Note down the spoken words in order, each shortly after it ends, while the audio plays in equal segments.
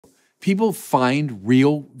People find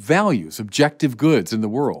real values, objective goods in the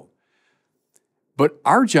world. But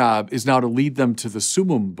our job is now to lead them to the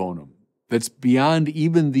summum bonum that's beyond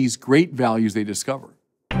even these great values they discover.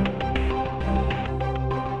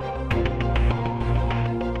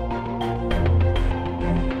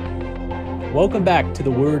 Welcome back to the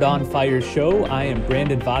Word on Fire show. I am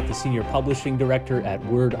Brandon Vogt, the Senior Publishing Director at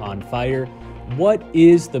Word on Fire. What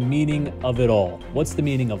is the meaning of it all? What's the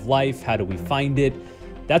meaning of life? How do we find it?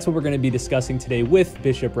 That's what we're going to be discussing today with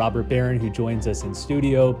Bishop Robert Barron, who joins us in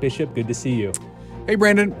studio. Bishop, good to see you. Hey,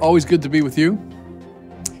 Brandon. Always good to be with you.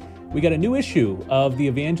 We got a new issue of the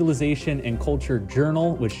Evangelization and Culture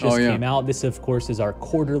Journal, which just came out. This, of course, is our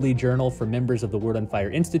quarterly journal for members of the Word on Fire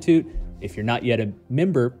Institute. If you're not yet a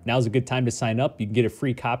member, now's a good time to sign up. You can get a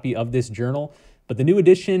free copy of this journal. But the new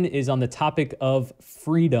edition is on the topic of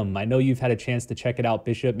freedom. I know you've had a chance to check it out,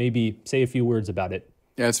 Bishop. Maybe say a few words about it.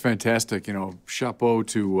 Yeah, it's fantastic. You know, chapeau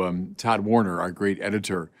to Todd Warner, our great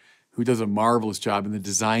editor, who does a marvelous job in the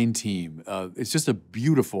design team. It's just a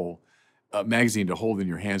beautiful magazine to hold in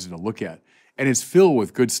your hands and to look at. And it's filled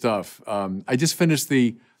with good stuff. I just finished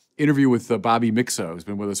the interview with Bobby Mixa, who's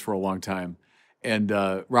been with us for a long time. And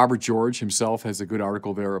Robert George himself has a good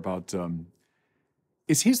article there about,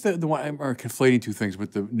 is he's the one, I'm conflating two things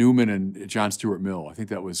with the Newman and John Stuart Mill. I think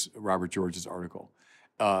that was Robert George's article.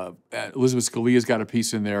 Elizabeth Scalia's got a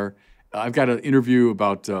piece in there. I've got an interview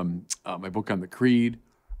about my book on the Creed.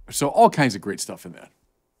 So all kinds of great stuff in that.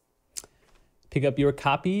 Pick up your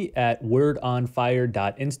copy at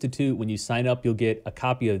wordonfire.institute. When you sign up, you'll get a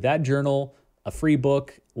copy of that journal, a free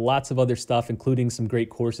book, lots of other stuff, including some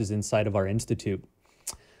great courses inside of our institute.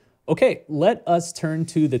 Okay, let us turn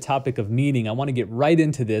to the topic of meaning. I want to get right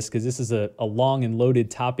into this because this is a long and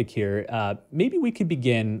loaded topic here. Maybe we could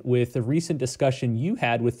begin with a recent discussion you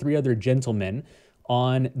had with three other gentlemen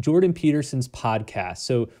on Jordan Peterson's podcast.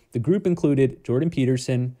 So the group included Jordan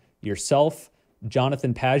Peterson, yourself,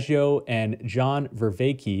 Jonathan Pageau, and John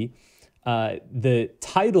Vervaeke. The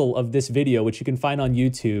title of this video, which you can find on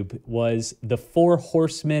YouTube, was The Four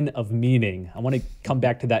Horsemen of Meaning. I want to come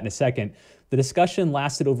back to that in a second. The discussion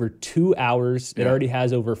lasted over 2 hours. It already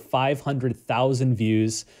has over 500,000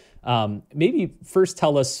 views. Maybe first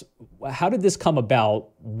tell us, how did this come about?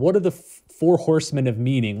 What are the four horsemen of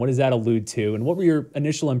meaning? What does that allude to? And what were your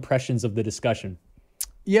initial impressions of the discussion?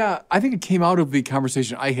 Yeah, I think it came out of the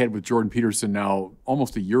conversation I had with Jordan Peterson now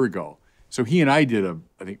almost a year ago. So he and I did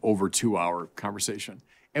I think, over 2 hour conversation.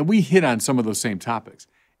 And we hit on some of those same topics.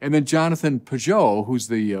 And then Jonathan Pageau, who's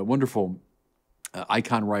the wonderful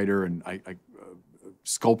icon writer and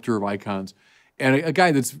sculptor of icons, and a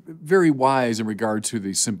guy that's very wise in regard to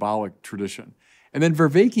the symbolic tradition. And then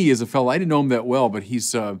Vervaeke is a fellow, I didn't know him that well, but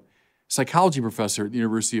he's a psychology professor at the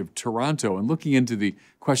University of Toronto and looking into the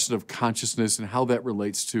question of consciousness and how that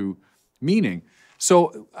relates to meaning.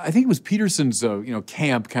 So I think it was Peterson's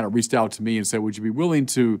camp kind of reached out to me and said, would you be willing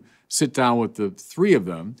to sit down with the three of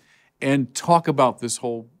them and talk about this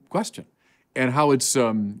whole question and how it's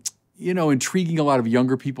intriguing a lot of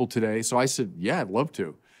younger people today? So I said, yeah, I'd love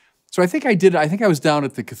to. So I think I did. I think I was down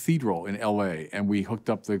at the cathedral in LA and we hooked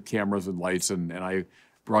up the cameras and lights and I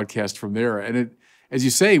broadcast from there. And it, as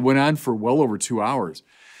you say, went on for well over 2 hours.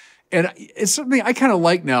 And it's something I kind of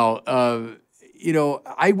like now.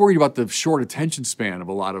 I worried about the short attention span of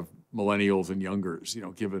a lot of millennials and youngers,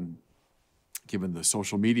 given the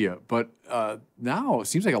social media. But now it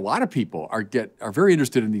seems like a lot of people are very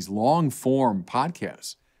interested in these long form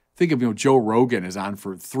podcasts. Think of, Joe Rogan is on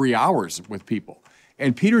for 3 hours with people.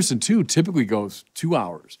 And Peterson, too, typically goes 2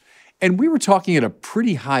 hours. And we were talking at a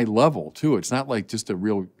pretty high level, too. It's not like just a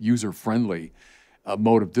real user-friendly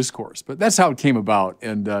mode of discourse. But that's how it came about.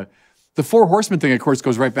 And the Four Horsemen thing, of course,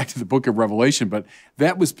 goes right back to the book of Revelation. But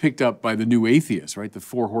that was picked up by the New Atheists, right? The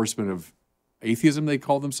Four Horsemen of Atheism, they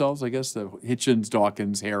call themselves, I guess. The Hitchens,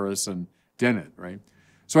 Dawkins, Harris, and Dennett, right?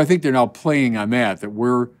 So I think they're now playing on that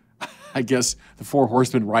we're, I guess, the Four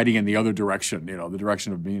Horsemen riding in the other direction, the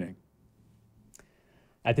direction of meaning.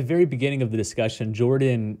 At the very beginning of the discussion,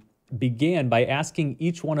 Jordan began by asking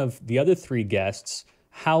each one of the other three guests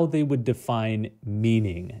how they would define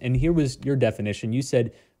meaning. And here was your definition. You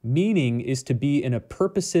said, meaning is to be in a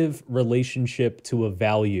purposive relationship to a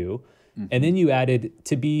value. Mm-hmm. And then you added,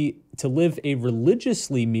 to live a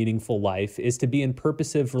religiously meaningful life is to be in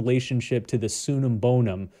purposive relationship to the summum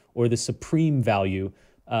bonum, or the supreme value.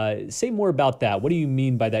 Say more about that. What do you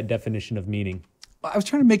mean by that definition of meaning? I was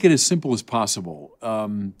trying to make it as simple as possible.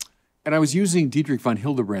 And I was using Dietrich von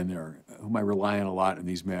Hildebrand there, whom I rely on a lot in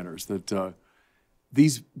these matters, that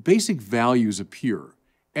these basic values appear.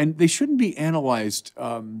 And they shouldn't be analyzed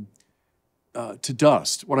to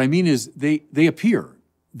dust. What I mean is they appear.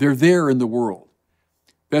 they're there in the world.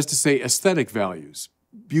 That's to say, aesthetic values,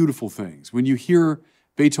 beautiful things. When you hear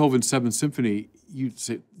Beethoven's Seventh Symphony, you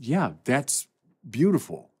say, yeah, that's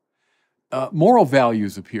beautiful. Moral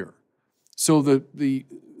values appear. So the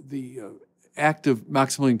act of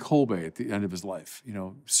Maximilian Kolbe at the end of his life,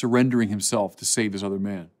 surrendering himself to save this other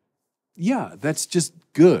man. Yeah, that's just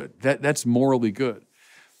good. That's morally good.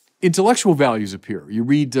 Intellectual values appear. You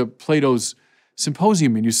read Plato's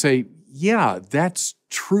Symposium and you say, yeah, that's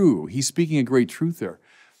true. He's speaking a great truth there.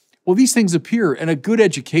 Well, these things appear, and a good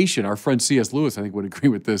education, our friend C.S. Lewis, I think, would agree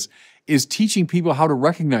with this, is teaching people how to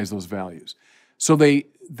recognize those values. So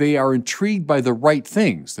they are intrigued by the right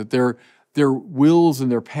things, that their wills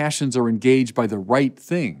and their passions are engaged by the right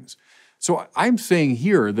things. So I'm saying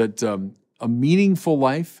here that a meaningful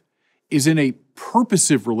life is in a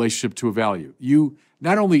purposive relationship to a value. You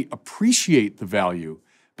not only appreciate the value,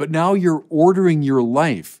 but now you're ordering your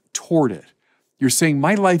life toward it. You're saying,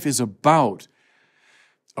 my life is about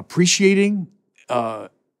appreciating that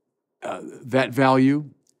value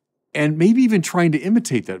and maybe even trying to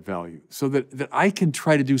imitate that value so that I can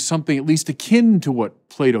try to do something at least akin to what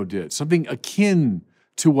Plato did, something akin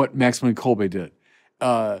to what Maximilian Kolbe did,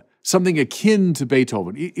 something akin to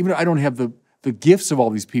Beethoven. Even though I don't have the gifts of all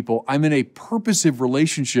these people, I'm in a purposive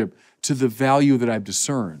relationship to the value that I've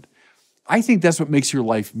discerned. I think that's what makes your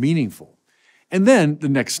life meaningful. And then the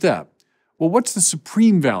next step, well, what's the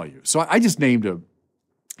supreme value? So I just named a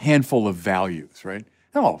handful of values, right?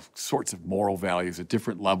 All sorts of moral values at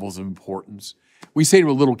different levels of importance. We say to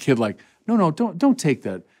a little kid like, no, don't take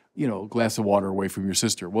that, glass of water away from your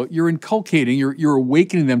sister. Well, you're inculcating, you're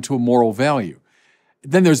awakening them to a moral value.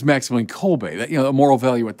 Then there's Maximilian Kolbe, that, a moral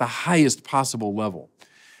value at the highest possible level.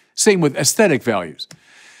 Same with aesthetic values.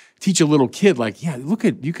 Teach a little kid like, yeah, look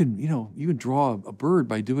at, you can draw a bird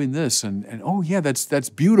by doing this, and oh yeah, that's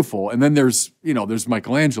beautiful. And then there's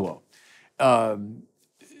Michelangelo.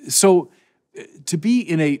 So to be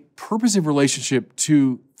in a purposive relationship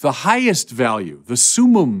to the highest value, the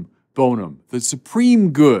summum bonum, the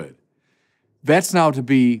supreme good, that's now to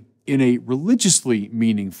be in a religiously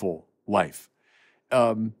meaningful life.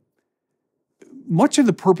 Much of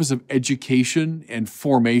the purpose of education and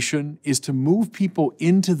formation is to move people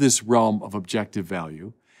into this realm of objective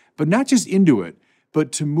value, but not just into it,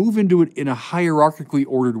 but to move into it in a hierarchically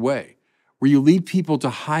ordered way, where you lead people to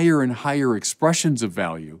higher and higher expressions of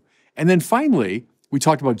value. And then finally, we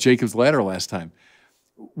talked about Jacob's ladder last time.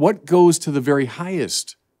 What goes to the very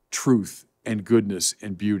highest truth and goodness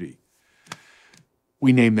and beauty?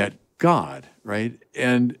 We name that God, right?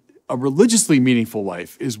 And a religiously meaningful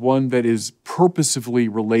life is one that is purposefully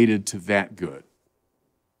related to that good.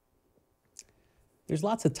 There's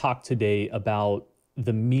lots of talk today about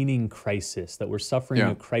the meaning crisis, that we're suffering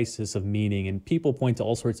a crisis of meaning, and people point to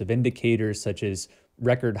all sorts of indicators such as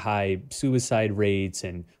record high suicide rates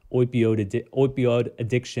and opioid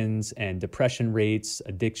addictions and depression rates,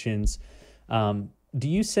 addictions. Do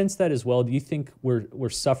you sense that as well? Do you think we're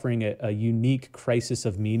suffering a unique crisis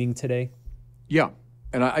of meaning today? Yeah.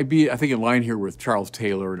 And I think in line here with Charles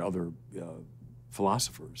Taylor and other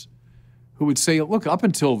philosophers who would say, look, up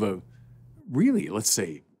until let's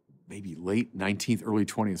say, maybe late 19th, early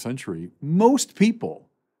 20th century, most people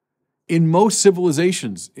in most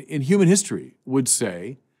civilizations in human history would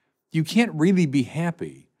say, you can't really be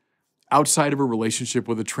happy outside of a relationship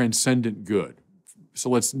with a transcendent good. So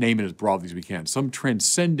let's name it as broadly as we can, some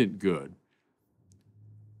transcendent good.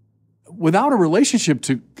 Without a relationship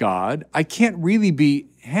to God, I can't really be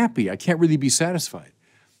happy. I can't really be satisfied.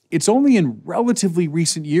 It's only in relatively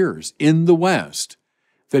recent years in the West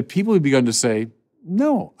that people have begun to say,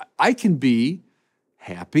 no, I can be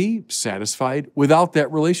happy, satisfied without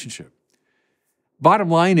that relationship. Bottom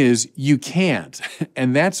line is you can't.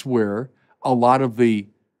 And that's where a lot of the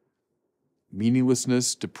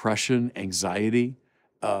meaninglessness, depression, anxiety,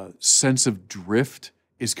 sense of drift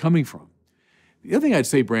is coming from. The other thing I'd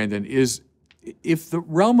say, Brandon, is if the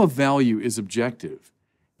realm of value is objective,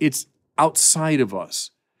 it's outside of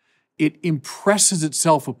us. It impresses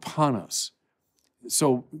itself upon us.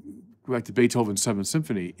 So, go back to Beethoven's Seventh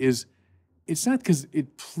Symphony, it's not because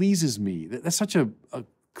it pleases me. That's such a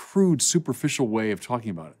crude, superficial way of talking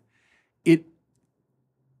about it.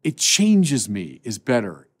 It changes me is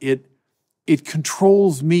better. It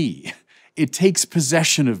controls me. It takes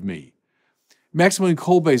possession of me. Maximilian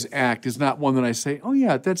Kolbe's act is not one that I say, oh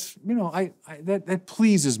yeah, that's, that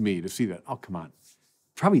pleases me to see that. Oh, come on.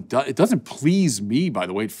 It doesn't please me, by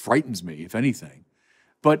the way, it frightens me, if anything.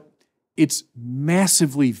 But it's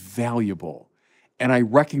massively valuable, and I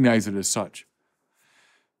recognize it as such.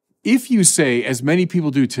 If you say, as many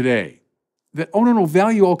people do today, that, oh, no,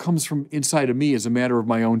 value all comes from inside of me as a matter of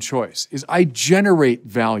my own choice, is I generate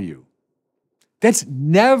value. That's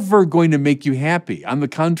never going to make you happy. On the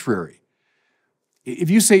contrary, if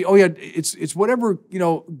you say, oh yeah, it's whatever,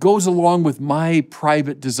 goes along with my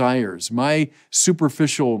private desires, my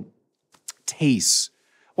superficial tastes,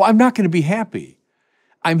 well, I'm not going to be happy.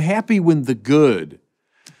 I'm happy when the good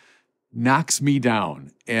knocks me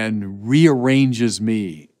down and rearranges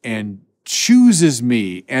me and chooses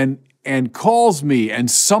me and calls me and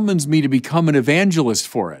summons me to become an evangelist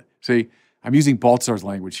for it. See, I'm using Baltzar's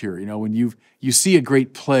language here. When you see a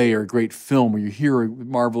great play or a great film, or you hear a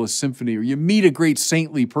marvelous symphony, or you meet a great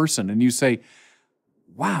saintly person, and you say,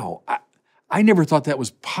 wow, I never thought that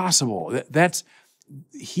was possible. That's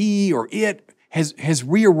he or it has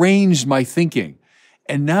rearranged my thinking.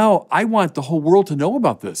 And now I want the whole world to know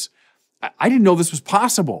about this. I didn't know this was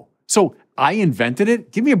possible. So I invented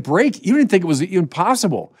it. Give me a break. You didn't think it was even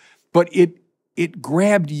possible. But it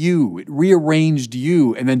grabbed you, it rearranged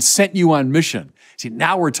you, and then sent you on mission. See,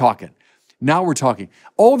 now we're talking. Now we're talking.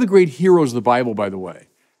 All the great heroes of the Bible, by the way,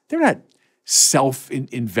 they're not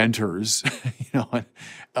self-inventors. I'm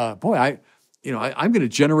going to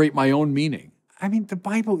generate my own meaning. I mean, the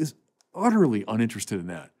Bible is utterly uninterested in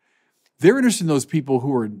that. They're interested in those people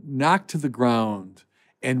who are knocked to the ground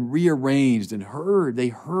and rearranged and they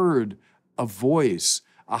heard a voice,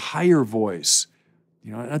 a higher voice.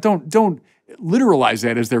 Don't literalize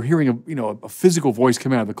that as they're hearing a physical voice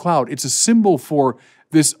coming out of the cloud. It's a symbol for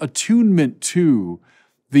this attunement to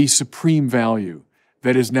the supreme value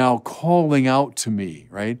that is now calling out to me,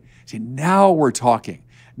 right? See, now we're talking.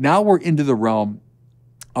 Now we're into the realm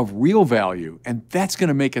of real value, and that's going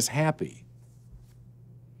to make us happy.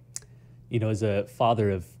 As a father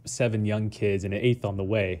of 7 young kids and an 8th on the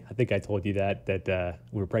way, I think I told you that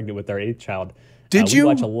we were pregnant with our 8th child. Did you? We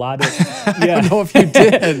watch a lot of... I don't know if you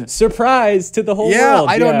did. Surprise to the whole world. Yeah,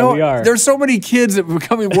 I don't know. We are. There's so many kids that are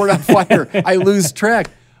becoming Word on Fire. I lose track.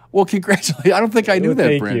 Well, congratulations. I don't think I knew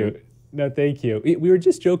that, Brandon. Thank you. No, thank you. We were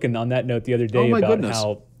just joking on that note the other day about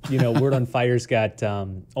how, Word on Fire's got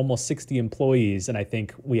almost 60 employees, and I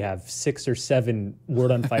think we have 6 or 7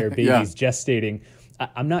 Word on Fire babies gestating.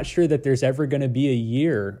 I'm not sure that there's ever going to be a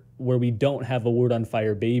year where we don't have a Word on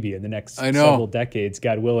Fire baby in the next several decades,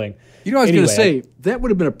 God willing. I was going to say, that would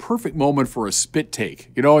have been a perfect moment for a spit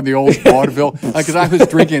take, in the old vaudeville, because I was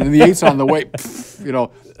drinking and the 8's on the way.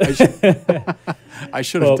 I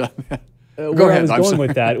should have done that. Where I was going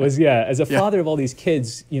with that was, as a father of all these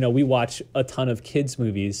kids, we watch a ton of kids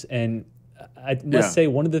movies, and I must say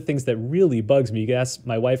one of the things that really bugs me, you can ask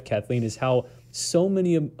my wife Kathleen, is how so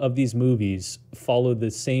many of these movies follow the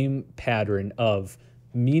same pattern of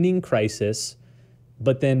meaning crisis,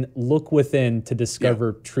 but then look within to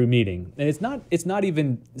discover true meaning. And it's not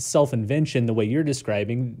even self-invention the way you're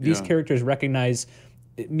describing. These characters recognize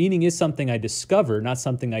meaning is something I discover, not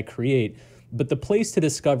something I create. But the place to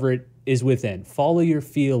discover it is within. Follow your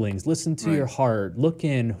feelings, listen to your heart, look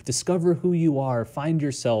in, discover who you are, find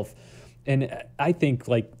yourself. And I think,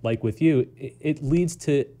 like with you, it leads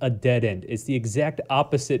to a dead end. It's the exact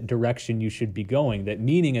opposite direction you should be going. That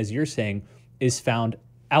meaning, as you're saying, is found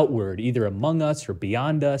outward, either among us or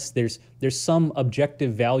beyond us. There's some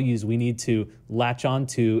objective values we need to latch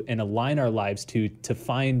onto and align our lives to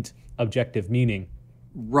find objective meaning.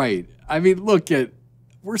 Right. I mean,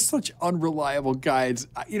 we're such unreliable guides.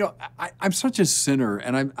 I'm such a sinner,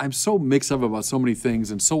 and I'm so mixed up about so many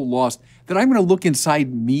things and so lost that I'm going to look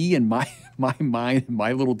inside me and my mind and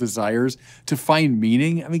my little desires to find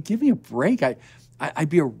meaning. I mean, give me a break. I'd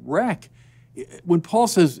be a wreck. When Paul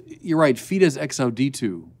says, you're right, fides ex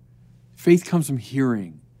auditu, faith comes from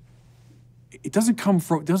hearing. It doesn't come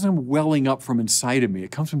welling up from inside of me.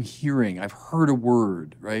 It comes from hearing. I've heard a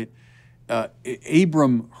word, right?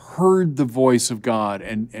 Abram heard the voice of God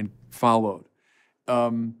and followed.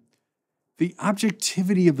 The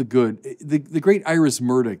objectivity of the good. The great Iris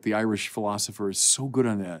Murdoch, the Irish philosopher, is so good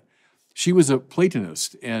on that. She was a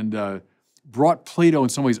Platonist and brought Plato in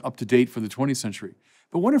some ways up to date for the 20th century.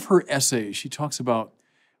 But one of her essays, she talks about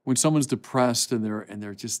when someone's depressed and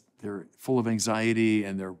they're full of anxiety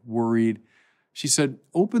and they're worried. She said,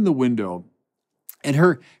 open the window. And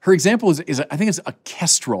her example is I think it's a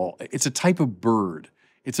kestrel. It's a type of bird.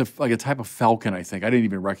 It's like a type of falcon, I think. I didn't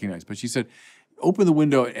even recognize. But she said, open the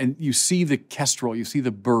window and you see the kestrel, you see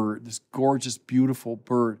the bird, this gorgeous, beautiful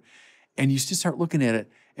bird. And you just start looking at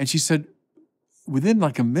it. And she said, within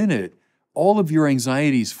like a minute, all of your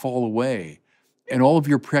anxieties fall away and all of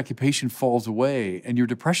your preoccupation falls away and your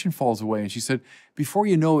depression falls away. And she said, before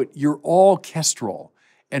you know it, you're all kestrel.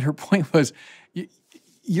 And her point was,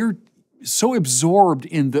 you're so absorbed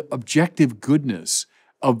in the objective goodness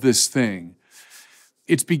of this thing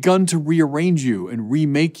It's begun to rearrange you and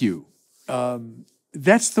remake you.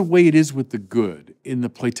 That's the way it is with the good in the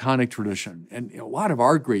Platonic tradition. And a lot of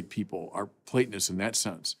our great people are Platonists in that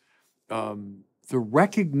sense. The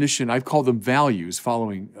recognition, I've called them values,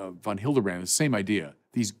 following von Hildebrand, the same idea,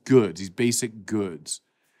 these goods, these basic goods.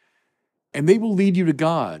 And they will lead you to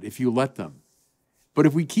God if you let them. But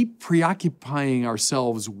if we keep preoccupying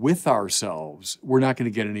ourselves with ourselves, we're not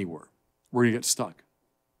going to get anywhere. We're going to get stuck.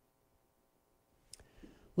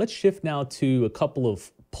 Let's shift now to a couple of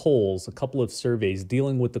polls, a couple of surveys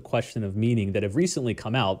dealing with the question of meaning that have recently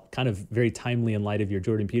come out, kind of very timely in light of your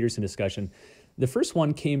Jordan Peterson discussion. The first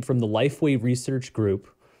one came from the Lifeway Research Group,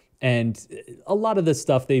 and a lot of the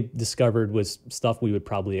stuff they discovered was stuff we would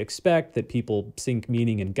probably expect, that people sink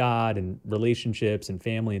meaning in God and relationships and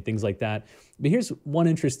family and things like that. But here's one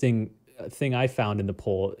interesting thing I found in the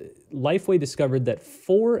poll. Lifeway discovered that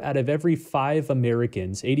 4 out of every 5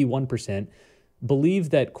 Americans, 81%, believe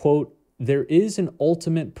that, quote, there is an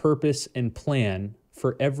ultimate purpose and plan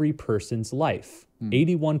for every person's life.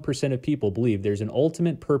 81% of people believe there's an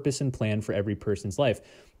ultimate purpose and plan for every person's life.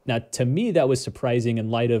 Now, to me, that was surprising in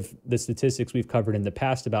light of the statistics we've covered in the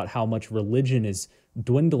past about how much religion is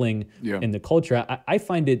dwindling in the culture. I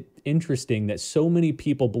find it interesting that so many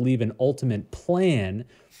people believe an ultimate plan,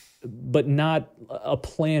 but not a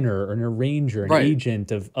planner or an arranger, an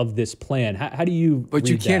agent of this plan. How do you But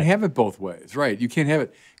you can't have it both ways, right? You can't have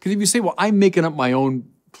it. Because if you say, well, I'm making up my own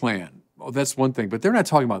plan, well, that's one thing. But they're not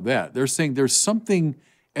talking about that. They're saying there's something,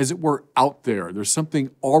 as it were, out there. There's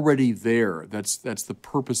something already there. That's the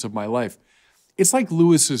purpose of my life. It's like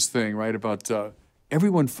Lewis's thing, right, about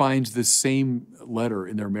everyone finds the same letter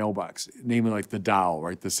in their mailbox, namely like the Tao,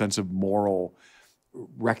 right, the sense of moral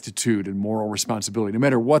rectitude and moral responsibility, no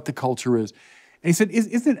matter what the culture is. And he said,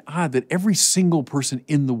 isn't it odd that every single person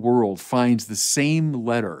in the world finds the same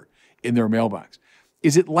letter in their mailbox?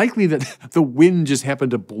 Is it likely that the wind just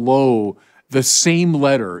happened to blow the same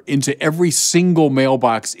letter into every single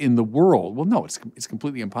mailbox in the world? Well, no, it's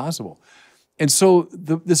completely impossible. And so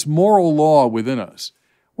this moral law within us,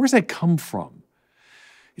 where's that come from?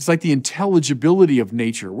 It's like the intelligibility of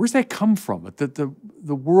nature. Where's that come from? That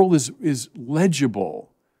the world is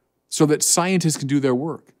legible so that scientists can do their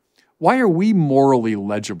work. Why are we morally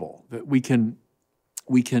legible? That we can,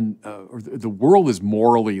 or the world is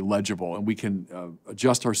morally legible and we can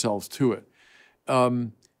adjust ourselves to it.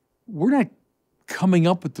 We're not coming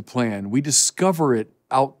up with the plan. We discover it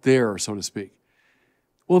out there, so to speak.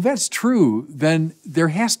 Well, if that's true, then there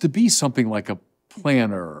has to be something like a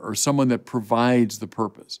planner or someone that provides the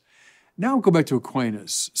purpose. Now go back to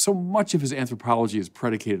Aquinas. So much of his anthropology is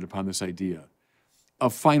predicated upon this idea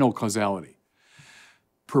of final causality.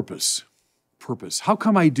 Purpose. How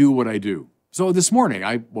come I do what I do? So this morning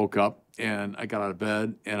I woke up and I got out of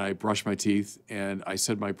bed and I brushed my teeth and I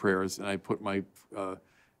said my prayers and I put my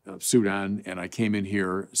suit on and I came in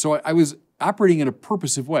here. So I was operating in a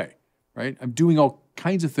purposive way, right? I'm doing all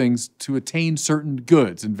kinds of things to attain certain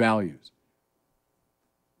goods and values.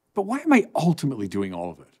 But why am I ultimately doing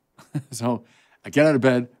all of it? So I get out of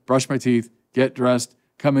bed, brush my teeth, get dressed,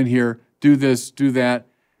 come in here, do this, do that.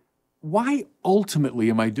 Why ultimately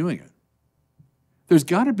am I doing it? There's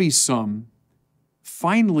got to be some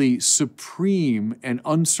finally supreme and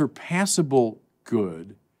unsurpassable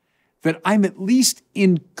good that I'm at least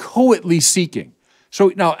inchoately seeking.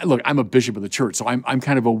 So now, look, I'm a bishop of the church, so I'm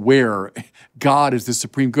kind of aware God is the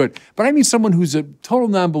supreme good. But I mean someone who's a total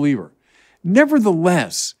non-believer.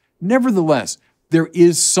 Nevertheless, there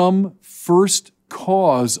is some first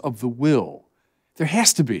cause of the will. There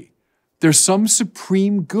has to be. There's some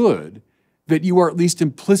supreme good that you are at least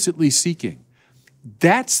implicitly seeking.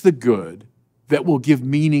 That's the good that will give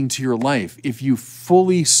meaning to your life if you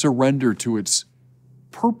fully surrender to its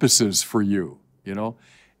purposes for you, you know?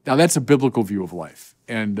 Now, that's a biblical view of life.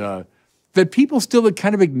 And that people still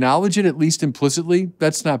kind of acknowledge it, at least implicitly,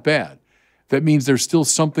 that's not bad. That means there's still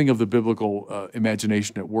something of the biblical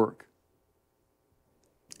imagination at work.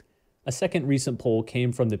 A second recent poll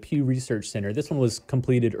came from the Pew Research Center. This one was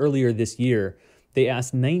completed earlier this year. They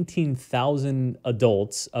asked 19,000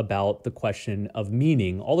 adults about the question of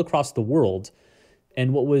meaning all across the world.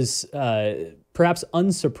 And what was perhaps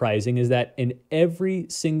unsurprising is that in every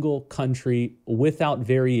single country, without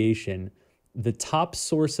variation, the top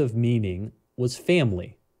source of meaning was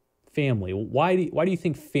family. Family. Why do you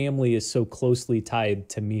think family is so closely tied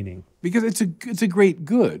to meaning? Because it's a great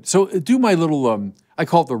good. So do my little, I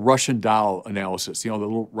call it the Russian doll analysis, you know, the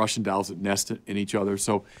little Russian dolls that nest in each other.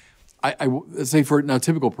 So let's say for now, a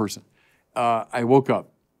typical person, I woke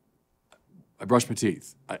up, I brushed my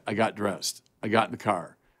teeth, I got dressed, I got in the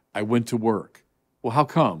car, I went to work, Well, how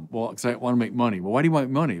come? Well, because I want to make money. Well, why do you want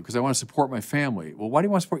money? Because I want to support my family. Well, why do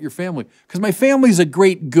you want to support your family? Because my family is a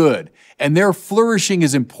great good, and their flourishing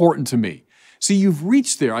is important to me. See, you've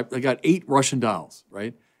reached there. I got 8 Russian dolls,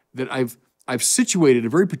 right? That I've situated a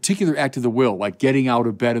very particular act of the will, like getting out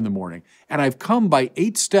of bed in the morning, and I've come by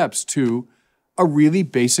 8 steps to a really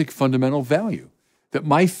basic fundamental value that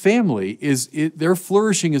my family their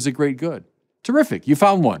flourishing is a great good. Terrific. You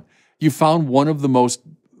found one. You found one of the most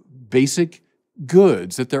basic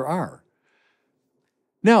goods that there are.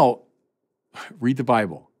 Now, read the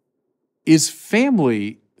Bible. Is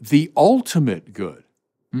family the ultimate good?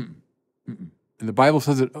 Mm-mm. Mm-mm. And the Bible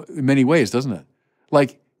says it in many ways, doesn't it?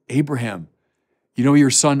 Like Abraham, you know your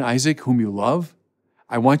son Isaac, whom you love?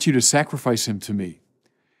 I want you to sacrifice him to me.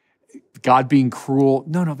 God being cruel.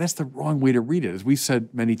 No, that's the wrong way to read it, as we've said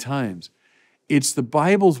many times. It's the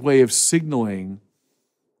Bible's way of signaling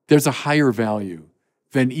there's a higher value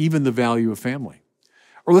than even the value of family.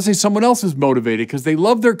 Or let's say someone else is motivated because they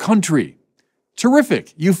love their country.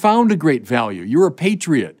 Terrific. You found a great value. You're a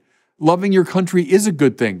patriot. Loving your country is a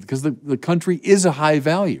good thing because the country is a high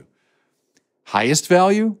value. Highest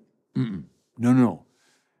value? Mm-mm. No.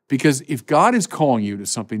 Because if God is calling you to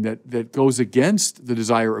something that goes against the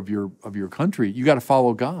desire of your country, you got to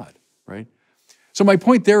follow God, right? So my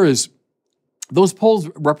point there is those polls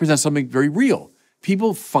represent something very real.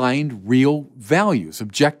 People find real values,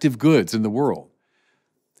 objective goods in the world.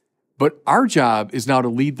 But our job is now to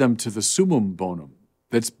lead them to the summum bonum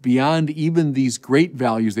that's beyond even these great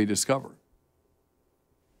values they discover.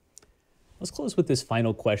 Let's close with this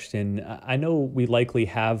final question. I know we likely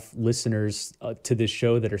have listeners to this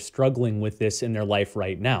show that are struggling with this in their life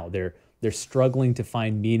right now. They're struggling to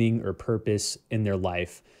find meaning or purpose in their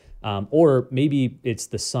life. Or maybe it's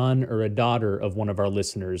the son or a daughter of one of our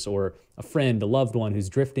listeners, or a friend, a loved one who's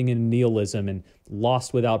drifting in nihilism and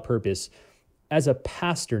lost without purpose. As a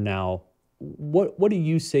pastor now, what do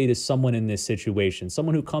you say to someone in this situation?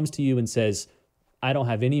 Someone who comes to you and says, I don't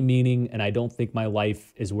have any meaning and I don't think my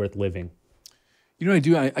life is worth living. You know what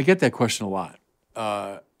I do? I get that question a lot.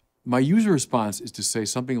 My usual response is to say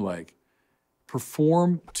something like,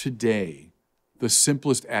 perform today the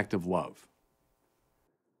simplest act of love.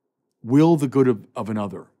 Will the good of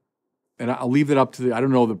another. And I'll leave that up to I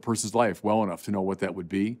don't know the person's life well enough to know what that would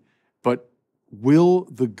be, but will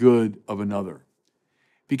the good of another.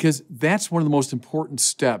 Because that's one of the most important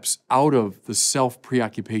steps out of the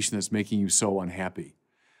self-preoccupation that's making you so unhappy.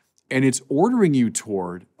 And it's ordering you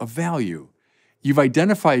toward a value. You've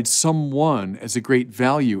identified someone as a great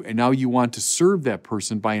value, and now you want to serve that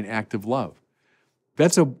person by an act of love.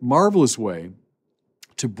 That's a marvelous way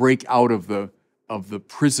to break out of the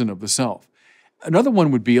prison of the self. Another one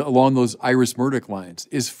would be along those Iris Murdoch lines,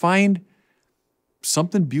 is find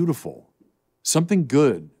something beautiful, something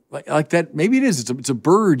good, like that. Maybe it is. It's a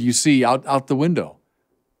bird you see out the window.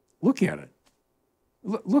 Look at it.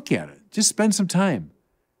 Look at it. Just spend some time.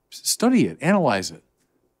 Study it. Analyze it.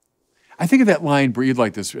 I think of that line, breathe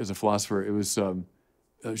like this as a philosopher. It was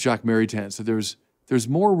Jacques Maritain said, there's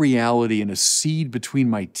more reality in a seed between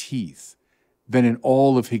my teeth than in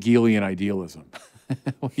all of Hegelian idealism.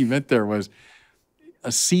 What he meant there was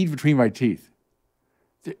a seed between my teeth.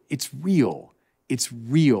 It's real. It's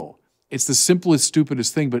real. It's the simplest,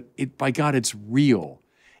 stupidest thing, but by God, it's real.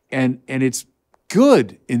 And it's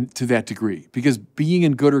good to that degree, because being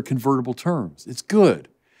and good are convertible terms. It's good.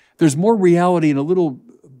 There's more reality in a little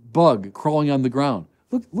bug crawling on the ground.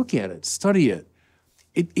 Look at it. Study it.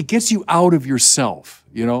 It gets you out of yourself,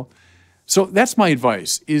 you know? So that's my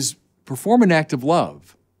advice, is perform an act of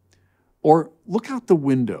love, or look out the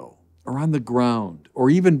window or on the ground or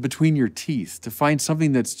even between your teeth to find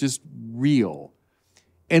something that's just real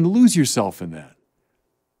and lose yourself in that.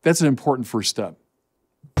 That's an important first step.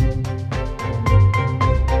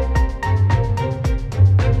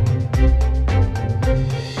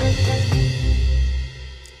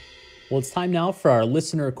 Well, it's time now for our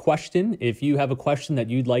listener question. If you have a question that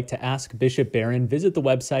you'd like to ask Bishop Barron, visit the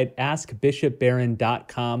website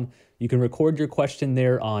askbishopbarron.com. You can record your question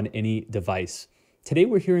there on any device. Today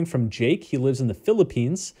we're hearing from Jake. He lives in the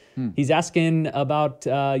Philippines. He's asking about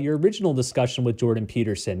your original discussion with Jordan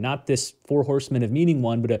Peterson, not this Four Horsemen of Meaning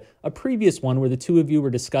one, but a previous one where the two of you were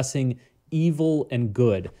discussing evil and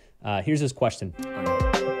good. Here's his question.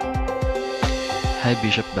 Hi,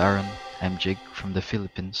 Bishop Barron. I'm Jake from the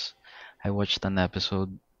Philippines. I watched an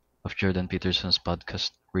episode of Jordan Peterson's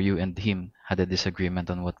podcast where you and him had a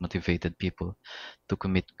disagreement on what motivated people to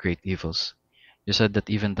commit great evils. You said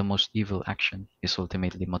that even the most evil action is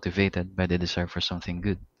ultimately motivated by the desire for something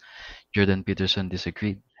good. Jordan Peterson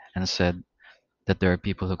disagreed and said that there are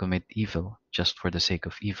people who commit evil just for the sake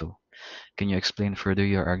of evil. Can you explain further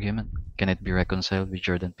your argument? Can it be reconciled with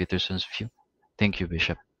Jordan Peterson's view? Thank you,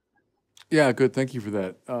 Bishop. Yeah, good. Thank you for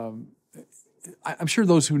that. I'm sure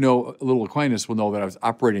those who know a little Aquinas will know that I was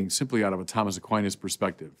operating simply out of a Thomas Aquinas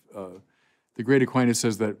perspective. The great Aquinas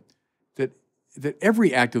says that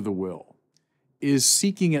every act of the will is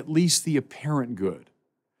seeking at least the apparent good.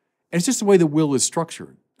 And it's just the way the will is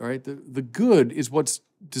structured, all right? The good is what's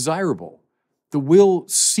desirable. The will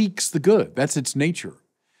seeks the good. That's its nature.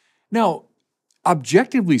 Now,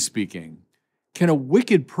 objectively speaking, can a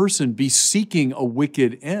wicked person be seeking a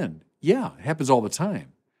wicked end? Yeah, it happens all the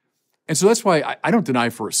time. And so that's why I don't deny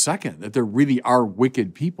for a second that there really are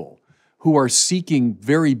wicked people who are seeking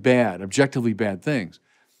very bad, objectively bad things.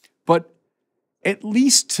 But at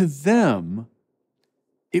least to them,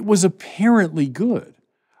 it was apparently good,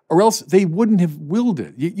 or else they wouldn't have willed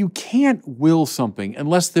it. You can't will something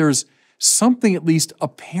unless there's something at least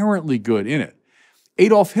apparently good in it.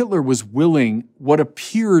 Adolf Hitler was willing what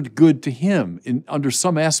appeared good to him under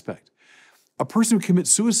some aspect. A person who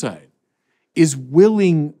commits suicide is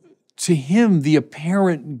willing to him the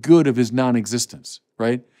apparent good of his non-existence,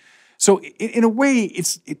 right? So in a way,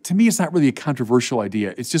 to me, it's not really a controversial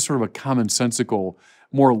idea. It's just sort of a commonsensical,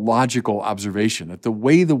 more logical observation that the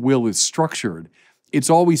way the will is structured, it's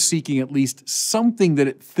always seeking at least something that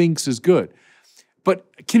it thinks is good.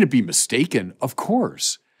 But can it be mistaken? Of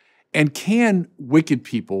course. And can wicked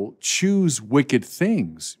people choose wicked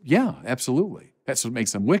things? Yeah, absolutely. That's what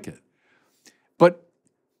makes them wicked. But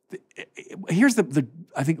here's the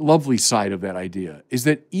I think, lovely side of that idea, is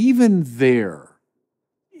that even there,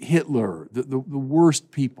 Hitler, the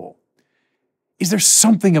worst people, is there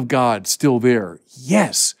something of God still there?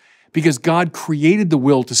 Yes, because God created the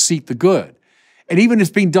will to seek the good. And even it's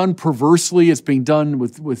being done perversely, it's being done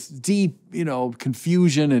with deep,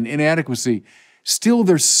 confusion and inadequacy, still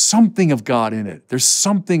there's something of God in it. There's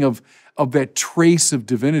something of that trace of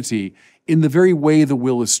divinity in the very way the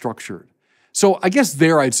will is structured. So I guess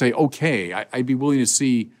there I'd say, okay, I'd be willing to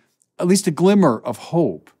see at least a glimmer of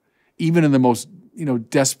hope, even in the most,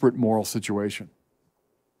 desperate moral situation.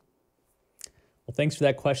 Well, thanks for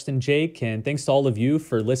that question, Jake, and thanks to all of you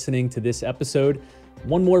for listening to this episode.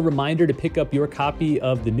 One more reminder to pick up your copy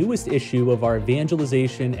of the newest issue of our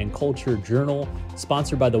Evangelization and Culture Journal,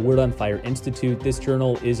 sponsored by the Word on Fire Institute. This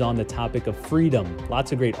journal is on the topic of freedom.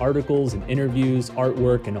 Lots of great articles and interviews,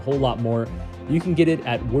 artwork, and a whole lot more. You can get it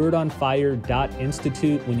at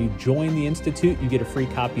wordonfire.institute. When you join the Institute, you get a free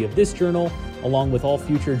copy of this journal, along with all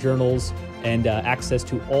future journals and access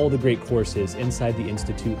to all the great courses inside the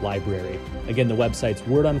Institute library. Again, the website's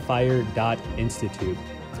wordonfire.institute.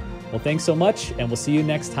 Well, thanks so much, and we'll see you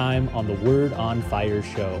next time on the Word on Fire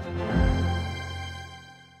show.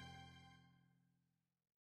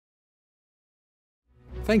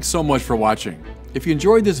 Thanks so much for watching. If you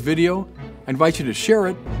enjoyed this video, I invite you to share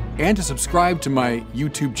it and to subscribe to my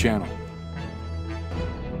YouTube channel.